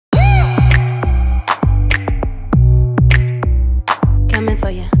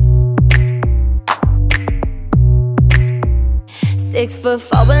6'4"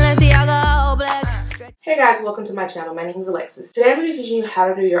 Balenciaga all black. Hey guys, welcome to my channel. My name is Alexis. Today I'm going to be teaching you how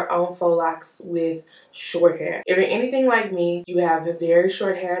to do your own faux locks with short hair. If you're anything like me, you have very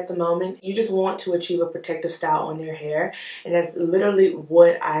short hair at the moment. You just want to achieve a protective style on your hair, and that's literally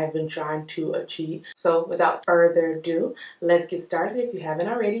what I've been trying to achieve. So without further ado, let's get started. If you haven't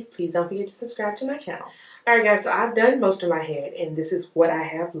already, please don't forget to subscribe to my channel. Alright guys, so I've done most of my head and this is what I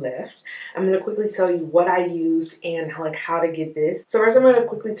have left. I'm going to quickly tell you what I used and how to get this. So first I'm going to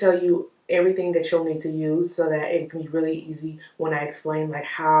quickly tell you everything that you'll need to use so that it can be really easy when I explain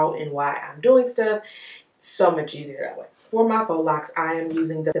how and why I'm doing stuff. It's so much easier that way. For my faux locks, I am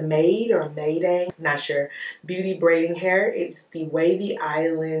using the Mayde or Mayde, not sure, beauty braiding hair. It's the Wavy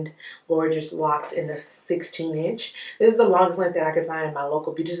Island Gorgeous Locks in the 16-inch. This is the longest length that I could find in my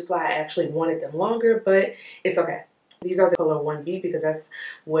local beauty supply. I actually wanted them longer, but it's okay. These are the color 1B because that's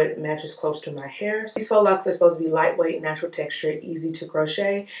what matches close to my hair. These faux locks are supposed to be lightweight, natural texture, easy to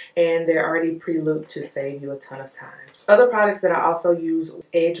crochet, and they're already pre-looped to save you a ton of time. Other products that I also use is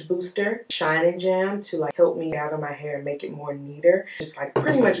Edge Booster, Shine and Jam to help me gather my hair and make it more neater. Just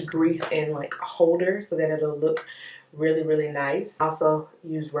pretty much grease in a holder so that it'll look really nice. Also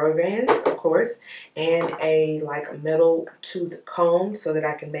use rubber bands, of course, and a metal tooth comb so that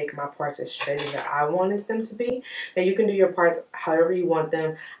I can make my parts as straight as I wanted them to be. Now you can do your parts however you want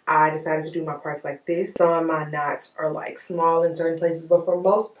them. I decided to do my parts like this. Some of my knots are small in certain places, but for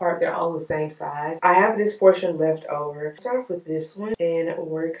most part they're all the same size. I have this portion left over. Start off with this one and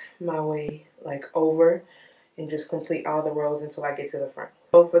work my way over and just complete all the rows until I get to the front.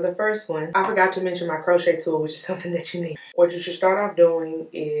 So for the first one, I forgot to mention my crochet tool, which is something that you need. What you should start off doing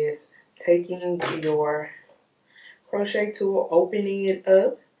is taking your crochet tool, opening it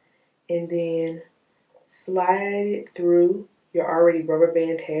up, and then slide it through your already rubber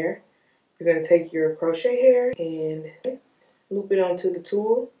band hair. You're going to take your crochet hair and loop it onto the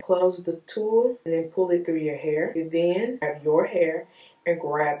tool, close the tool, and then pull it through your hair. You then grab your hair and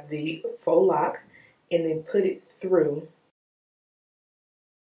grab the faux lock and then put it through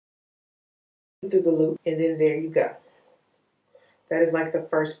the loop, and then there you go. That is the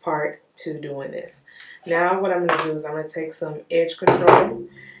first part to doing this. Now what I'm going to do is I'm going to take some edge control and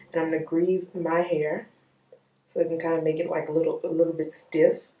I'm going to grease my hair so I can kind of make it a little bit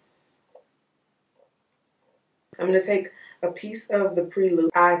stiff. I'm going to take a piece of the pre-loop.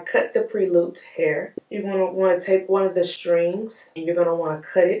 I cut the pre-looped hair. You're going to want to take one of the strings and you're going to want to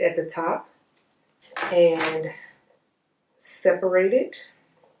cut it at the top and separate it.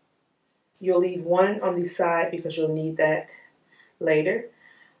 You'll leave one on the side because you'll need that later.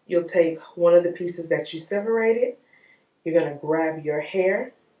 You'll take one of the pieces that you separated. You're going to grab your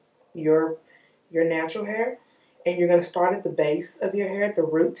hair, your natural hair, and you're going to start at the base of your hair, at the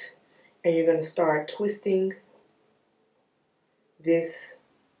root, and you're going to start twisting this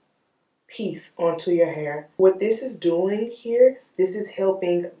piece onto your hair. What this is doing here, this is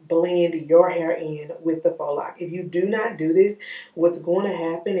helping blend your hair in with the faux lock. If you do not do this, what's going to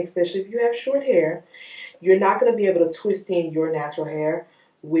happen, especially if you have short hair, you're not going to be able to twist in your natural hair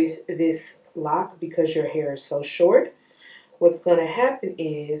with this lock because your hair is so short. What's going to happen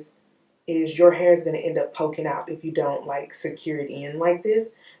is your hair is going to end up poking out if you don't secure it in like this.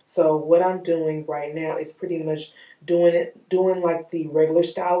 So what I'm doing right now is pretty much doing the regular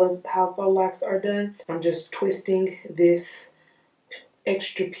style of how faux locks are done. I'm just twisting this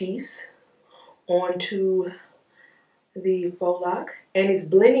extra piece onto the faux lock, and it's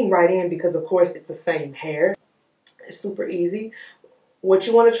blending right in because of course it's the same hair. It's super easy. What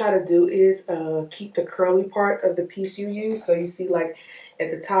you want to try to do is keep the curly part of the piece you use. So you see at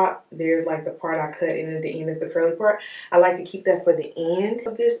the top there's the part I cut, and at the end is the curly part. I like to keep that for the end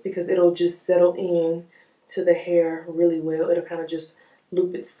of this because it'll just settle in to the hair really well. It'll kind of just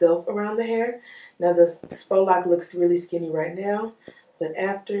loop itself around the hair. Now this faux lock looks really skinny right now, but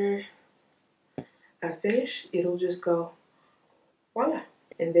after I finish, it'll just go voila,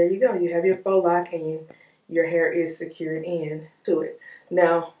 and there you go. You have your faux lock and your hair is secured in to it.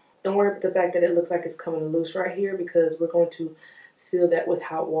 Now don't worry about the fact that it looks like it's coming loose right here because we're going to seal that with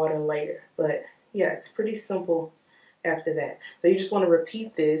hot water later. But yeah, it's pretty simple after that. So you just want to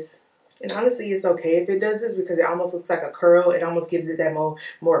repeat this, and honestly it's okay if it does this because it almost looks like a curl. It almost gives it that more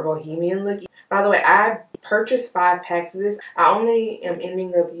bohemian look. By the way, I purchased 5 packs of this. I only am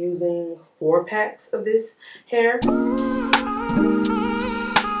ending up using 4 packs of this hair.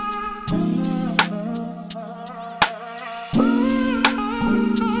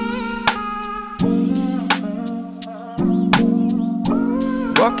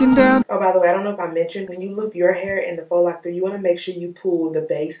 Walking down. Oh, by the way, I don't know if I mentioned, when you loop your hair in the faux lock through, you want to make sure you pull the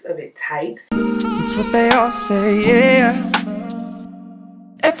base of it tight. It's what they all say, yeah.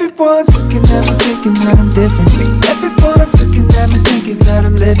 Everyone's looking at me thinking that I'm different. Everyone's looking at me thinking that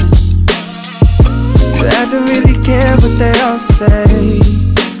I'm living. But I don't really care what they all say.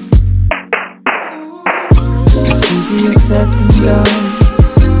 It's easier said than done.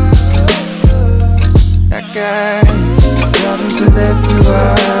 That guy problems with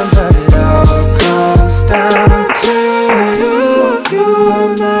everyone, but it all comes down to you. You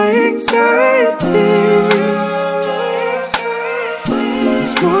are my anxiety.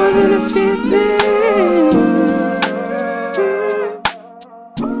 It's more than a feeling.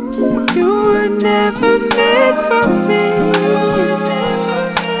 You were never meant for me.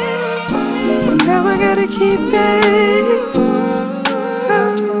 Well, now I gotta keep it.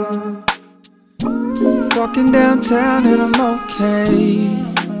 Walking downtown and I'm okay.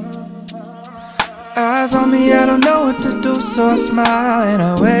 Eyes on me, I don't know what to do, so I smile and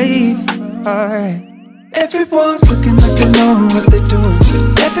I wave. Alright. Everyone's looking like they know what they're doing.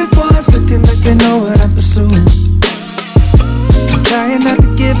 Everyone's looking like they know what I'm pursuing. I'm trying not to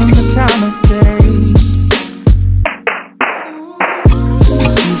give them the time of day.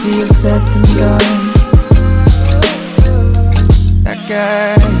 It's easier said than done. That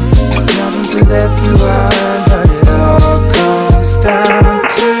guy problems with everyone, but it all comes down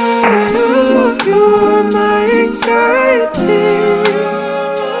to you. You are my anxiety.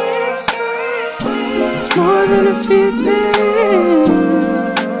 It's more than a feeling.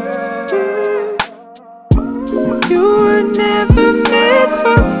 You were never meant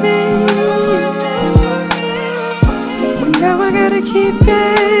for me. Well, now I gotta keep it.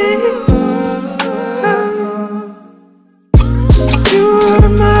 You are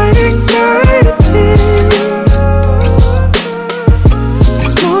my anxiety.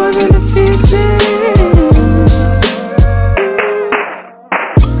 It's more than a feeling.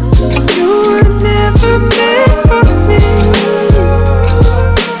 You were never meant for me.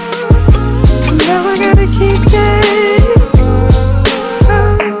 Now I gotta keep it.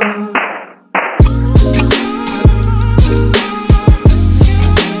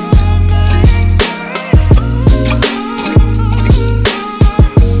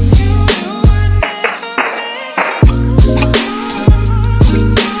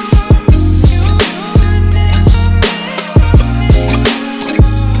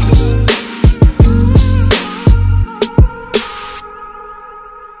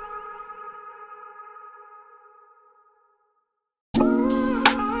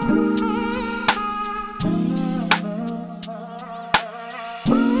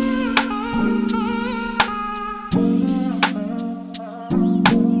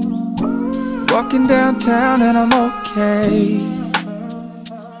 Walking downtown and I'm okay.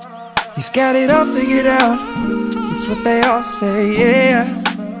 He's got it all figured out. It's what they all say, yeah.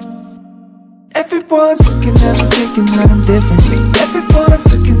 Everyone's looking at me thinking that I'm different. Everyone's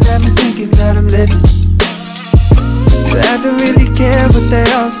looking at me thinking that I'm living. But I don't really care what they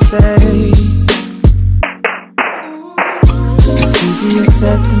all say. It's easier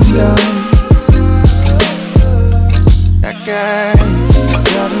said than done. That guy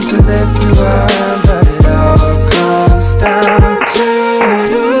problems with everyone, but it all comes down to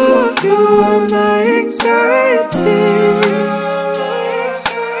you. You are my anxiety.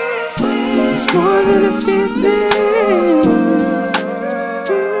 It's more than a feeling.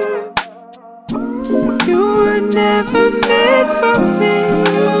 You were never meant for me.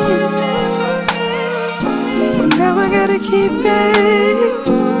 Well, now I gotta keep it.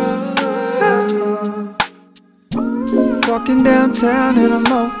 Walking downtown and I'm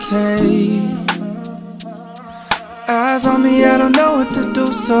okay. Eyes on me, I don't know what to do,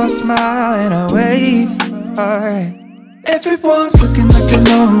 so I smile and I wave. Alright. Everyone's looking like they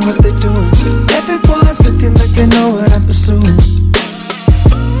know what they're doing. Everyone's looking like they know what I'm pursuing.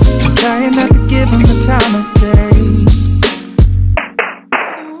 I'm trying not to give them the time of day.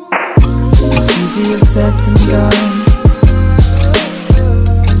 It's easier said than done.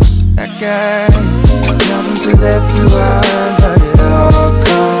 That guy problems with everyone, but it all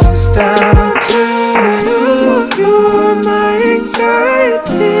comes down to you. You are my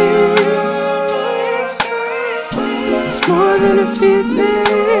anxiety. It's more than a feeling.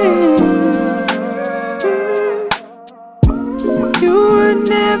 You were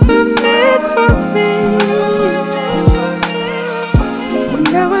never meant for me. Well,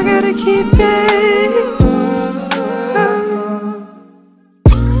 now I gotta keep it.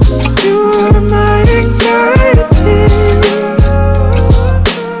 You are my anxiety.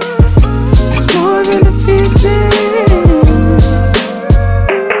 It's more than a feeling.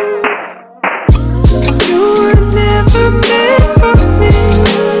 You were never meant for me.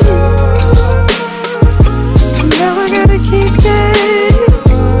 Now I gotta keep it.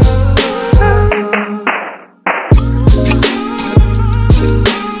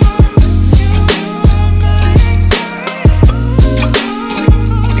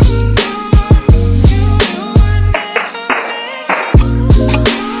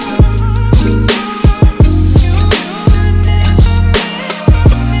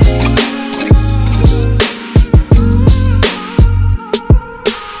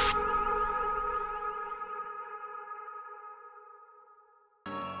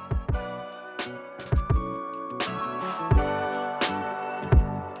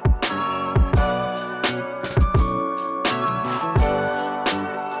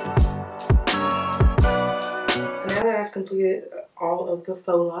 of the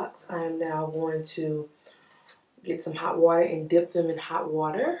faux locks, I am now going to get some hot water and dip them in hot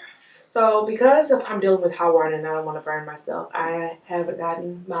water. So because I'm dealing with hot water and I don't want to burn myself, I have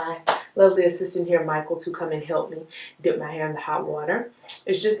gotten my lovely assistant here, Michael, to come and help me dip my hair in the hot water.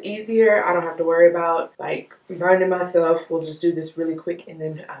 It's just easier. I don't have to worry about like burning myself. We'll just do this really quick and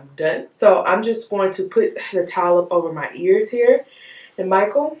then I'm done. So I'm just going to put the towel up over my ears here. And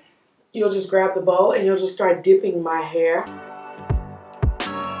Michael, you'll just grab the bowl and you'll just start dipping my hair.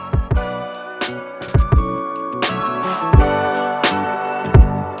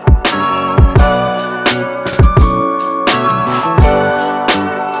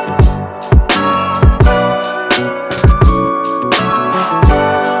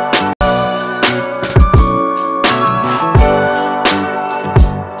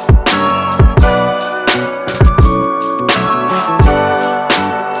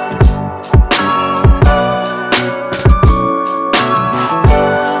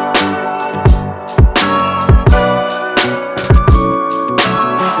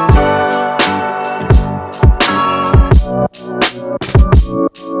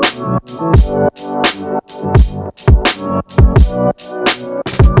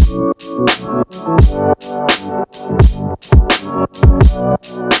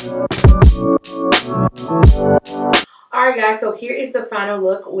 Alright guys, so here is the final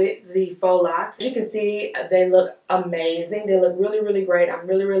look with the faux locks. As you can see, they look amazing. They look really, really great. I'm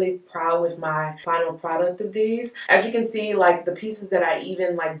really, really proud with my final product of these. As you can see, like the pieces that I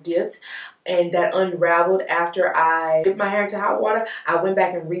even like dipped and that unraveled after I dipped my hair into hot water, I went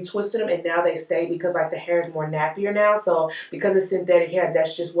back and retwisted them and now they stay because like the hair is more nappier now. So because it's synthetic hair,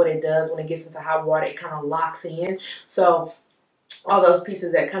 that's just what it does. When it gets into hot water, it kind of locks in. So all those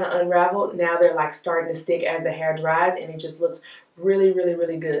pieces that kind of unraveled, now they're like starting to stick as the hair dries and it just looks really, really,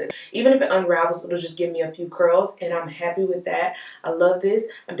 really good. Even if it unravels, it'll just give me a few curls and I'm happy with that. I love this.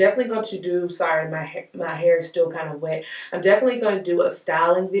 I'm definitely going to do, sorry, my hair is still kind of wet. I'm definitely going to do a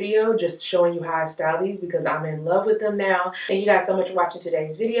styling video just showing you how I style these because I'm in love with them now. Thank you guys so much for watching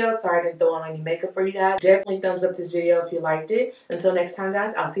today's video. Sorry I didn't throw on any makeup for you guys. Definitely thumbs up this video if you liked it. Until next time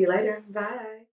guys, I'll see you later. Bye.